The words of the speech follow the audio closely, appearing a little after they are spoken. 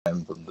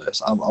from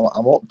this. I'm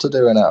up to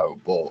doing it,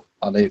 but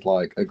I need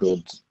like a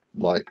good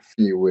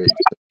few weeks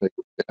to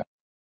figure it out.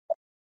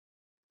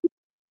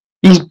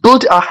 He's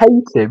bloody. I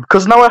hate him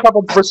because now I have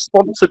a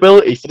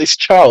responsibility for this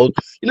child.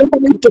 You know how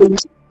many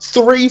days?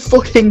 3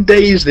 fucking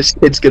days this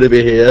kid's gonna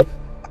be here.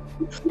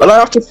 And I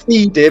have to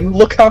feed him,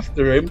 look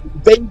after him,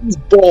 bathe his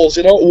balls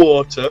in hot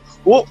water.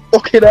 What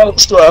fucking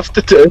else do I have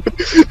to do?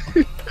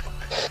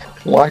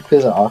 Wipe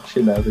his ass,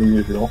 you know, the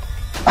usual.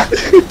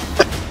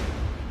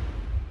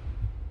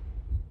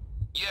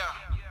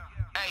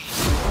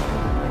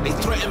 They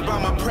threatened by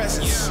my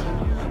presence.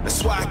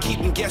 That's why I keep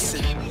them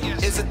guessing.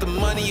 Is it the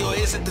money or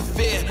is it the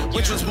fear?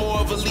 Which was more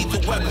of a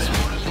lethal weapon?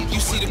 You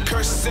see the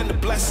curses and the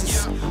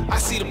blessings. I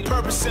see the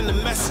purpose and the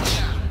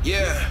message.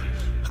 Yeah,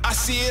 I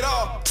see it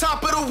all.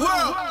 Top of the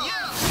world.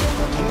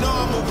 You know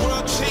I'm a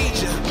world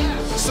changer.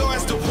 So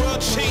as the world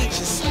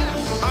changes,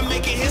 I'm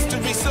making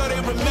history so they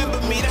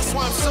remember me. That's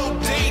why I'm so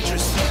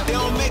dangerous. They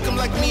don't make them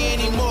like me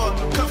anymore.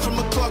 Cut from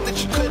a cloth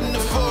that you couldn't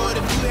afford.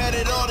 If you had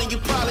it all, then you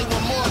probably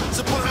want more.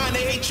 So behind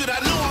the hatred, I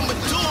know I'm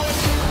adored.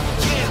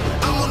 Yeah,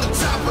 I'm on the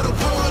top of the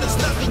world. There's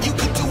nothing you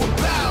can do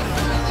about it.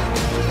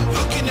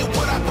 Looking at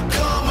what I've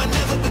become, I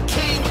never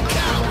became a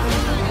coward.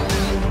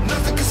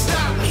 Nothing could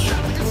stop me.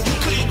 You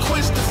couldn't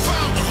quench the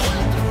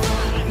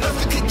fountain.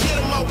 Nothing could get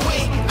in my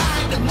way. I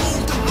had to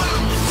move the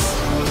mountains.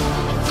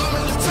 I'm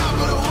at the top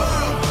of the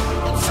world.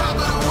 Top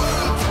of the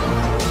world.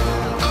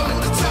 I'm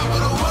at the top of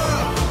the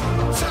world.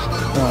 Top of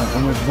the world. Right,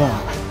 and with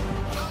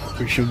that,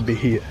 we should be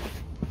here.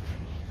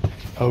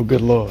 Oh,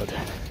 good lord.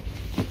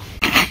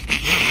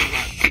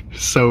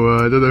 So,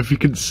 I don't know if you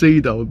can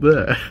see down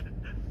there.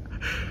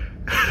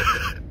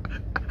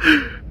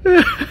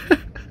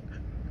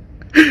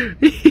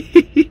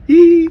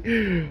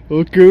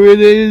 Look who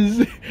it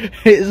is!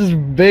 It's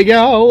Big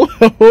Al!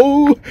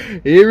 Oh,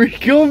 here he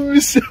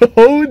comes!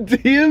 Oh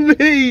dear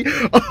me!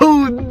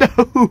 Oh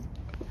no!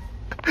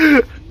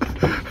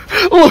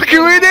 Look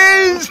who it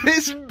is!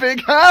 It's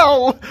Big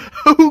Al!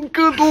 Oh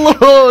good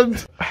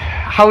lord!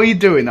 How are you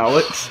doing,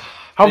 Alex?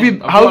 I've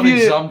got an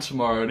exam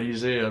tomorrow and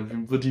he's here. I've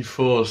been bloody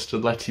forced to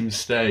let him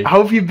stay.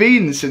 How have you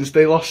been since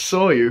they last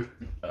saw you?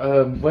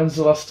 When's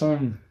the last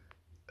time?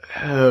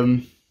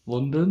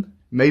 London?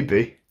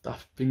 Maybe.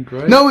 That's been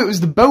great. No, it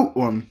was the boat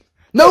one.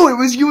 No, it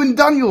was you and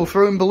Daniel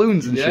throwing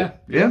balloons and shit.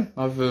 Yeah?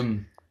 I've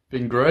been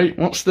great.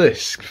 What's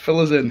this? Fill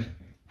us in.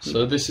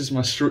 So this is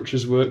my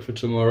structures work for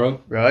tomorrow.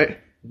 Right.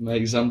 My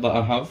exam that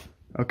I have.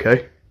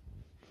 Okay.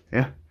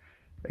 Yeah.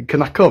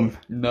 Can I come?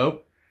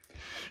 No.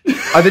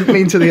 I didn't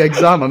mean to the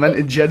exam, I meant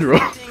in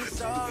general.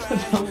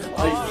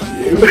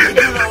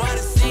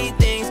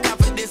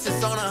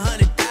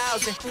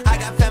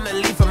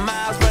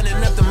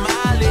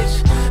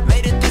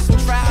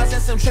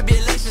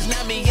 Tribulations,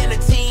 not me and the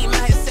team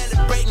out here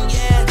celebrating,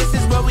 yeah. This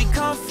is where we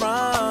come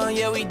from,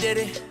 yeah, we did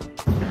it.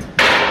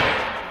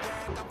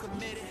 I'm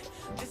committed.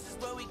 This is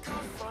where we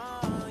come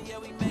from, yeah,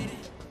 we made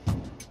it.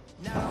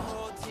 Now the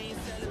whole team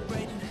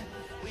celebrating.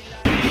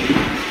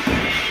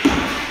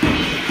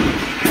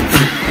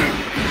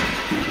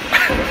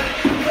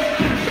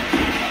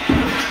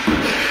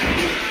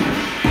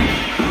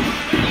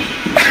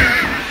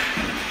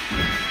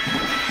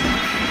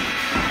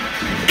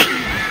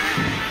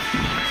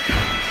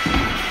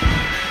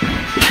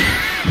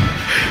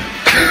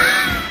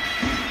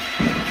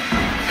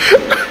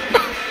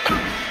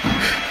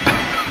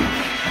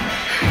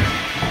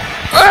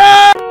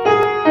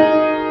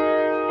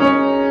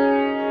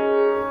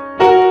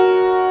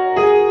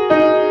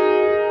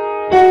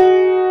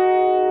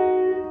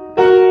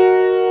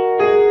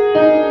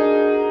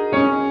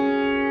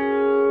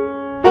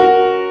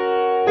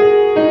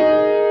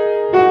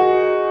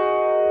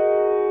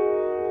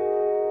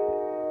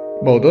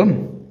 Well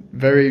done.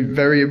 Very,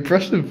 very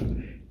impressive.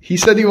 He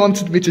said he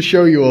wanted me to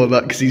show you all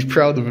that because he's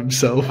proud of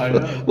himself. I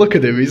know. Look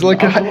at him. He's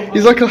like a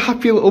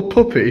happy little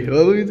puppy.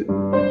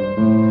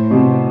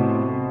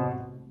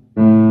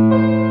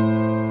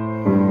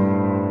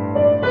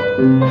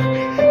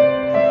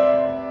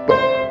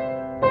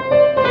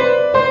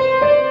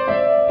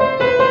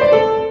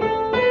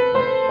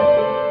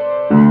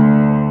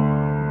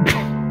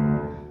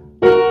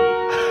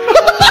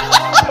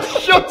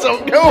 Shut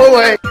up. Go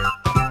away.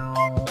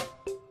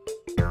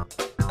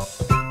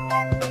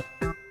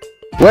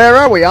 Where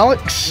are we,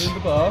 Alex? In the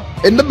bar.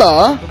 In the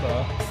bar?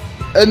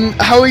 And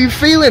how are you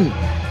feeling?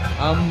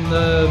 I'm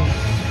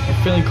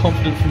feeling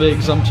confident for the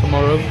exam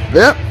tomorrow.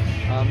 Yep.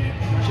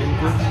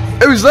 Jingle.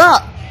 Who's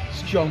that?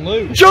 It's John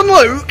Luke. John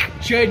Luke?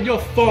 Jane, your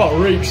fart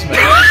reeks, mate.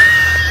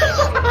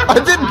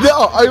 I did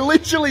not. I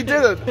literally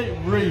didn't. It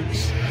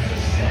reeks.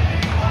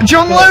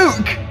 John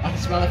Luke! I can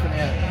smell it from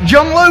here.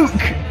 John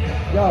Luke!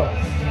 Yo.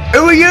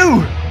 Who are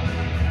you?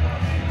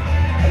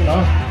 I don't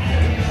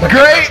know.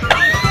 Great!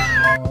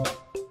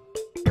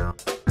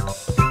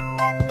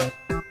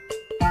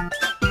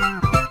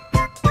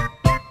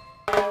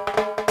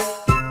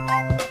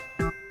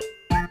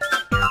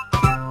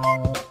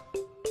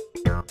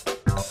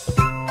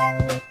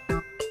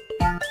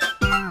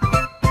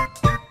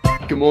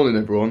 morning,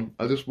 everyone.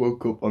 I just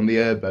woke up on the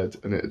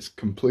airbed and it's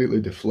completely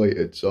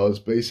deflated, so I was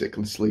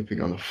basically sleeping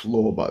on the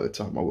floor by the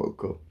time I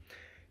woke up.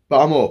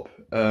 But I'm up.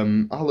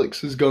 Alex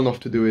has gone off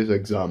to do his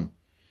exam.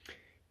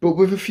 But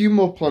with a few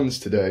more plans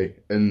today,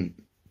 and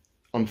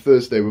on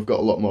Thursday we've got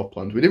a lot more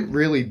plans. We didn't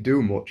really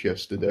do much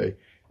yesterday.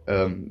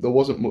 There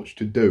wasn't much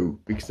to do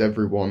because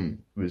everyone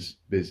was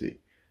busy.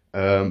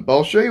 But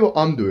I'll show you what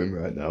I'm doing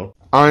right now.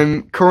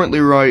 I'm currently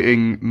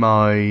writing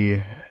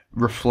my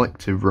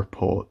reflective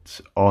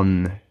report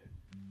on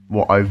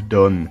what I've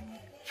done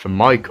for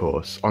my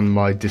course on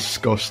my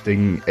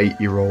disgusting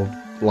 8-year-old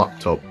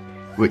laptop,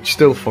 which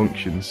still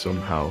functions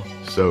somehow,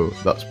 so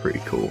that's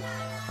pretty cool.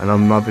 And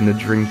I'm having a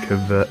drink of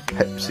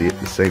Pepsi at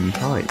the same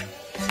time.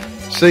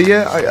 So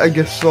yeah, I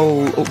guess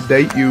I'll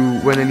update you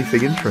when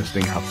anything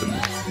interesting happens,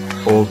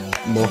 or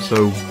more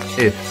so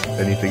if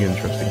anything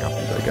interesting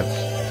happens, I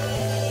guess.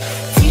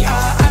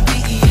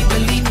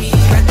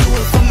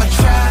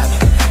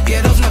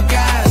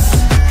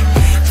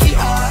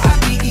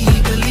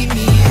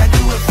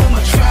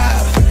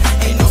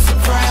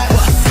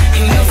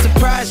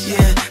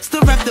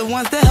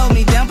 That held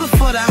me down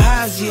before the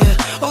highs, yeah.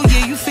 Oh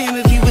yeah, you fame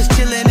if you was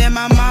chillin' in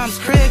my mom's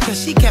crib, cause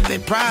she kept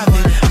it private.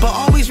 But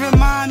always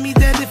remind me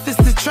that if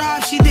it's the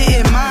tribe, she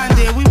didn't mind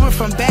it. We were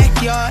from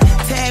backyard,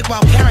 tag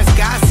while parents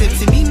gossiped.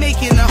 To me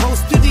making a whole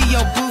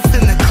studio booth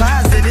in the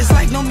closet. It's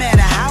like no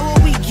matter how old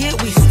we get,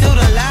 we still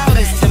the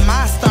loudest. To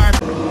my star.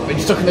 Been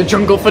stuck in the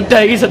jungle for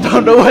days, I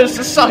don't know where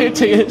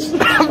society is.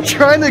 I'm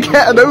trying to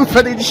get an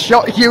opening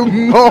shot, you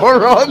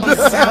moron!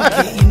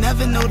 You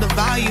never know the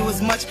value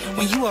as much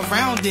when you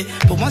around it,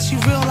 but once you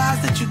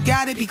realize that you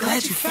got it, be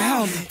glad you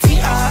found it.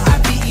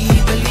 T-R-I-B-E,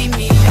 believe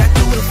me, I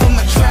do it for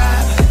my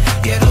tribe.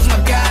 Yeah, those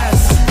my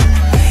guys.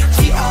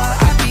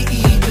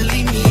 T-R-I-B-E,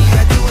 believe me,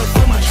 I do it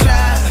for my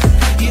tribe.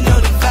 You know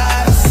the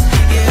vibes.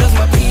 Yeah, those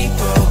my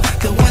people,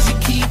 the ones you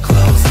keep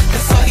close.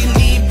 That's all you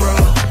need, bro.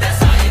 That's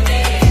all you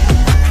need.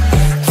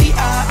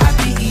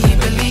 T-R-I-B-E,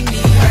 believe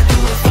me, I do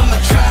it for my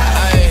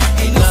tribe.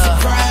 Ain't no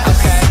surprise.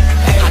 Okay.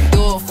 I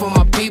do it for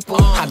my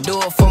people, I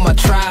do it for my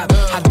tribe.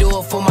 I do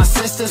it for my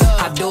sisters,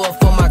 I do it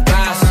for my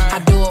guys. I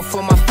do it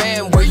for my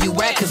fam, where you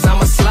at, cause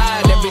I'm a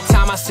slide. Every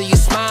time I see you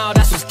smile,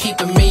 that's what's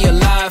keeping me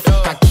alive.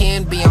 I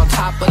can be on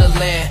top of the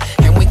land,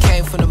 and we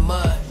came from the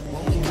mud.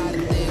 When we got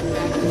it there,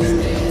 back in the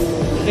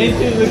stands.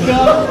 Into the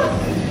gum!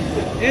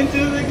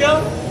 Into the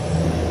gum!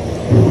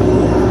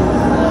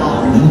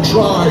 You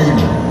tried,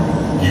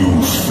 you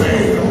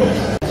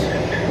failed.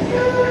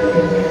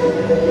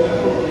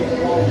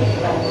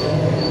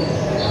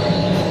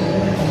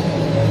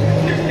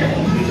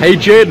 Hey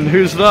Jaden,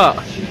 who's that?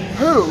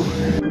 Who?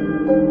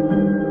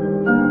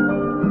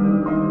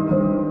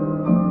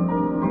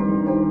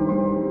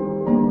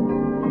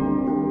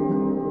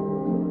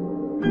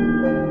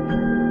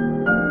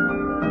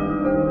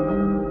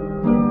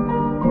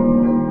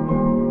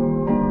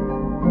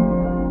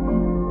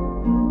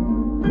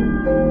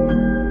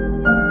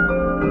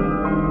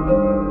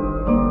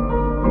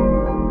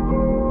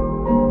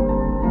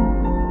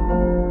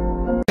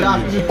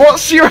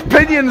 What's your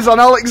opinions on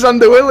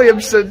Alexander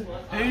Williamson?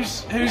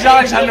 Who's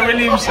Alexander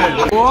Williamson?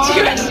 What? Do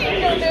you actually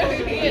not know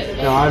who he is?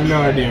 No, I have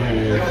no idea who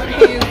he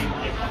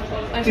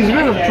is. He's a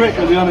bit of a prick,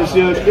 to be honest.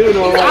 You're doing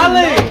all right.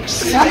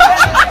 Alex!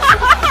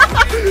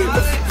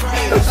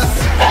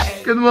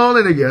 Good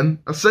morning again.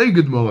 I say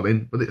good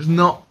morning, but it's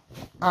not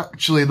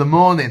actually the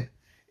morning.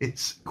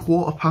 It's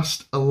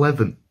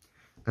 11:15.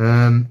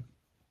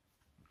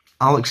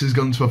 Alex has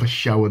gone to have a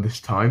shower this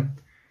time.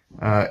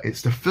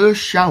 It's the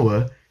first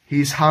shower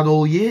he's had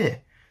all year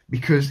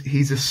because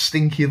he's a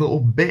stinky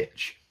little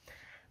bitch.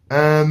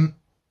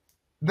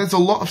 There's a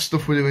lot of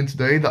stuff we're doing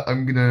today that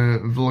I'm gonna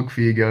vlog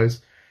for you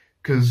guys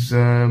because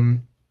a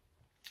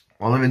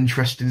lot of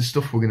interesting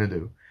stuff we're gonna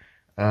do.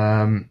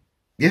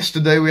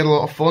 Yesterday we had a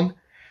lot of fun.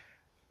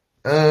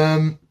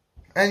 And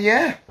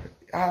yeah,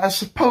 I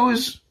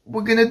suppose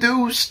we're gonna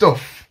do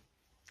stuff.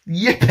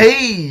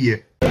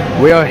 Yippee!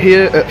 We are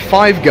here at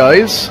Five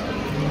Guys,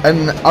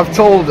 and I've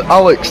told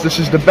Alex this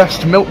is the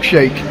best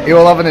milkshake he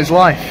will have in his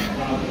life.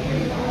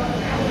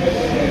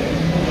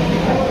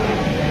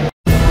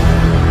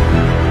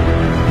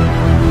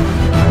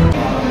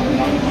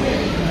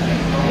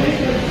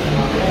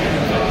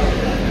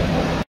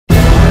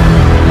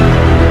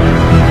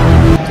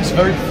 It's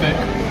very thick.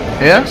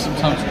 Yeah?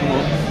 Sometimes come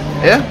up.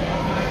 Yeah?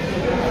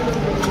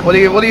 What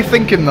are you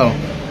thinking though?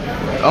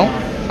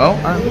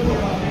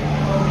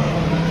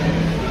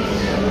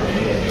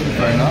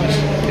 Very nice.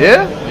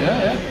 Yeah?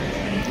 Yeah.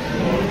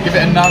 Give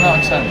it a 9 out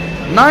of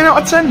 10. 9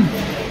 out of 10.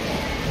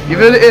 You've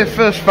heard it here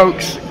first,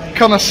 folks.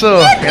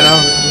 Connoisseur, you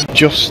know.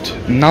 Just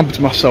nabbed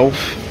myself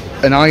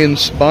an iron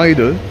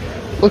spider.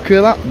 Look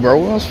at that,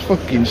 bro. That's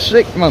fucking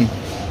sick, man.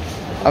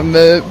 I'm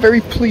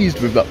very pleased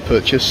with that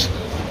purchase.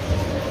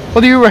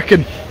 What do you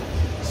reckon?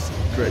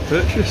 Great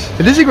purchase.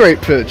 It is a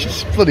great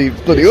purchase. Bloody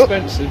Expensive, but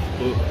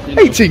you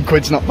know, 18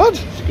 quid's not bad.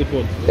 it's a good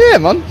one. Yeah,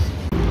 man.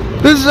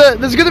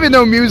 There's going to be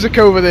no music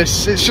over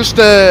this. It's just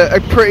a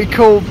pretty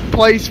cool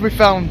place we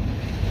found.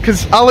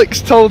 Because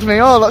Alex told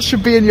me, oh, that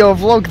should be in your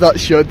vlog, that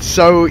should.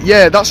 So,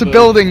 yeah, that's a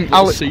building.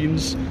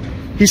 Scenes.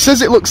 He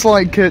says it looks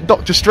like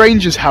Doctor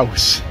Strange's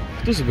house.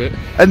 It does a bit.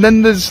 And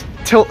then there's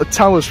Tilted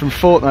Towers from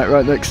Fortnite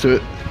right next to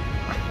it.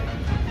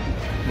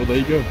 Well, there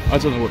you go. I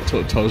don't know what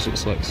Tilted Towers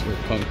looks like, so I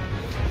can't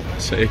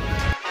say.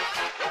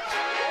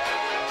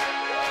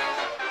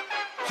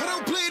 I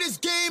don't play this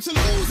game to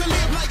lose. I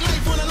live like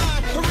life on the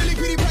line. A really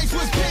pretty price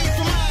was paid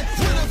for mine.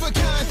 One of a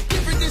kind,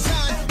 different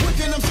design. One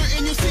thing I'm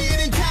certain you'll see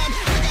it in time.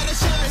 I gotta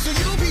shine, so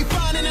you'll be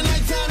fine in the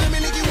nighttime. Let me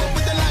link you up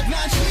with the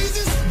lifeline.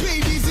 Jesus,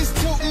 babies is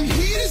toting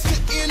heaters. The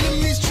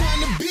enemies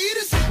trying to beat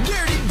us.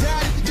 Dirty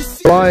dot,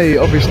 just I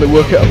obviously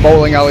work at a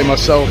bowling alley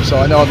myself, so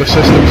I know how the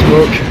systems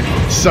work.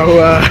 So,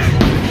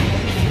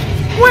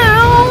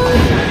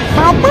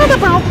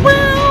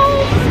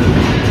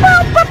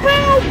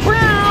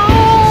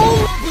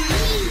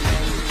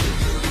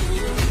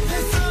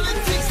 that's all it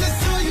takes,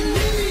 that's all you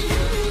need.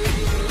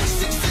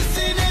 Success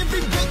in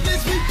every breath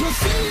as we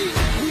proceed.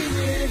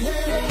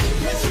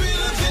 That's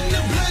real up in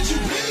the blood you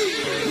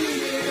bleed.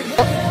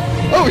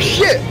 oh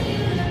shit!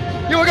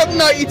 You I got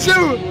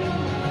 92!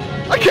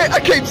 I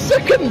came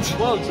second!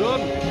 Well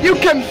done. You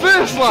came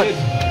first, lad!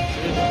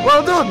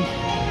 Well done!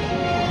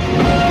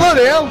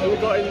 Bloody hell! We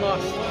got in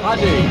last.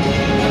 Paddy.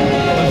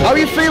 How are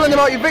you feeling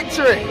about your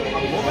victory?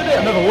 I'm loving it.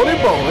 I've never won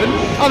in bowling.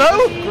 I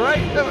know!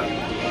 Great.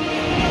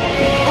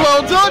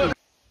 Well done!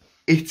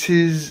 It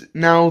is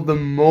now the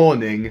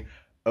morning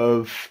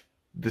of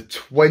the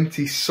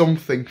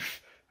 20-something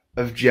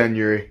of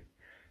January.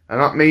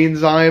 And that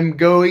means I am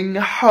going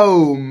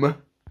home.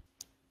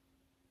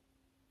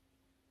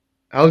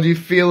 How do you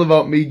feel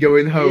about me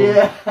going home?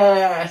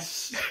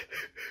 Yes!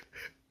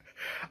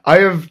 I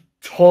have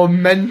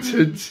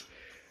tormented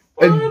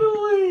and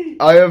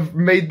I have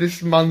made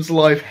this man's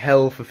life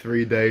hell for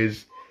 3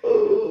 days.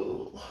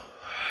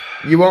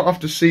 You won't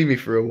have to see me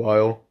for a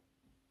while,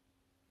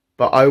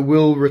 but I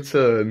will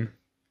return.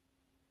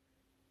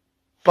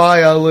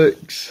 Bye,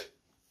 Alex.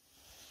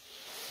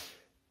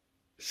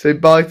 Say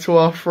bye to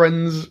our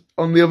friends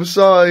on the other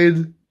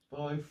side.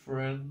 Bye,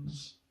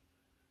 friends.